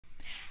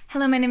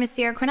Hello, my name is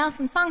Cornell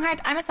from Songheart.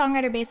 I'm a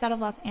songwriter based out of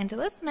Los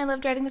Angeles, and I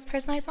loved writing this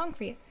personalized song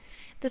for you.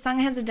 The song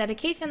has a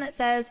dedication that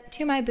says,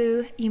 "To my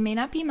boo, you may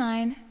not be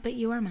mine, but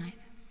you are mine."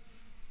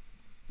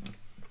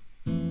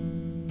 I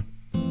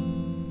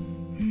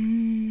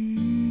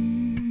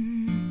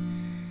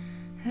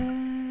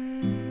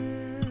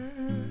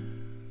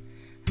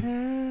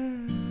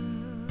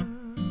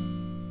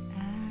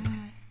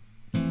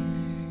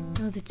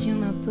know that you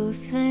my boo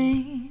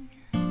thing,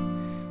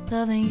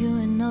 loving you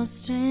and no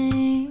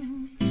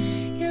strings.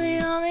 You're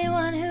the only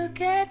one who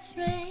gets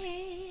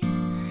me.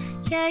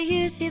 Yeah,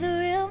 you see the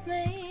real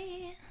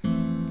me.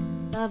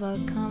 Love our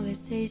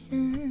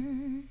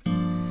conversations,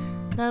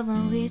 love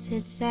when we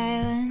sit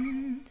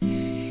silent.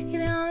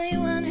 You're the only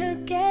one who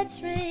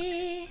gets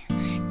me,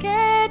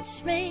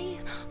 gets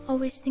me.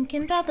 Always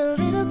thinking about the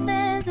little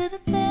things, little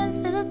things,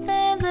 little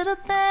things, little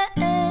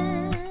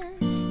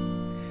things.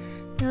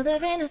 No,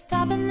 there ain't no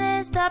stopping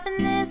this,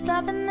 stopping this,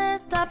 stopping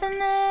this, stopping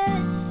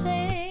this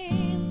stream.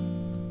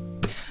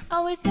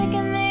 Always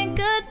making me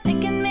good,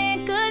 making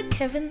me good.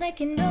 Carin,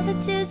 like you know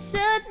that you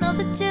should, know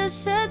that you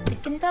should.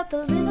 Thinking about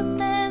the little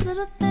things,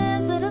 little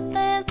things, little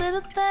things,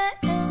 little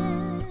things,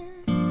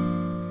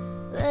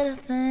 little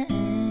things.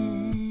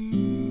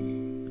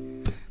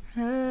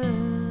 Oh.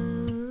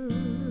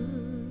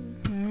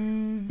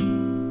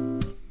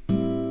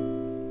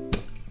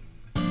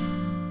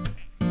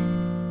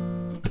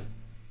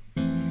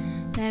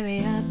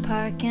 Marriot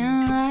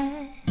parking lot,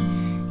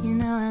 you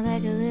know I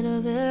like a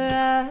little bit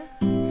rough.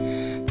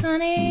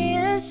 20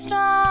 years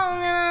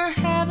strong and I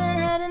haven't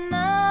had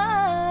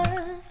enough.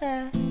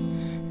 I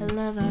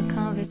love our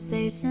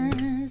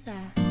conversations, I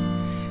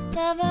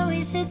love when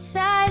we sit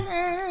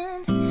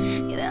silent.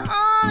 You're the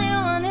only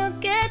one who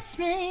gets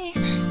me,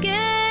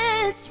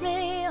 gets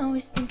me.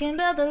 Always thinking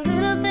about the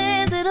little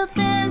things, little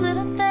things,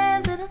 little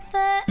things, little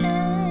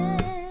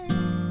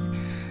things.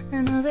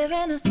 I know there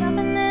ain't no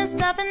stopping this,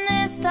 stopping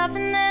this,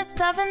 stopping this,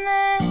 stopping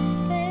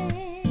this thing.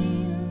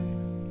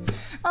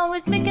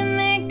 Always making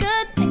me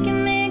good,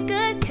 making me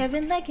good.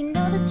 Carin, like you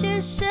know that you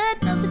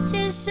should, know that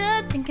you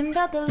should. Thinking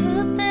about the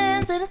little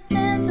things, little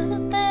things,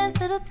 little things,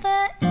 little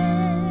things,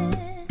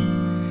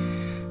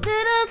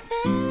 little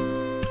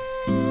things,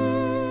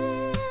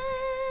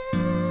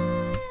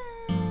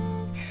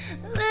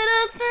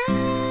 little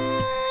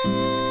things.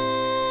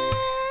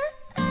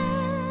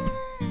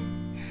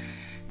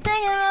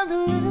 Thinking about the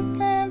little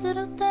things,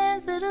 little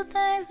things, little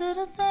things,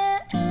 little things.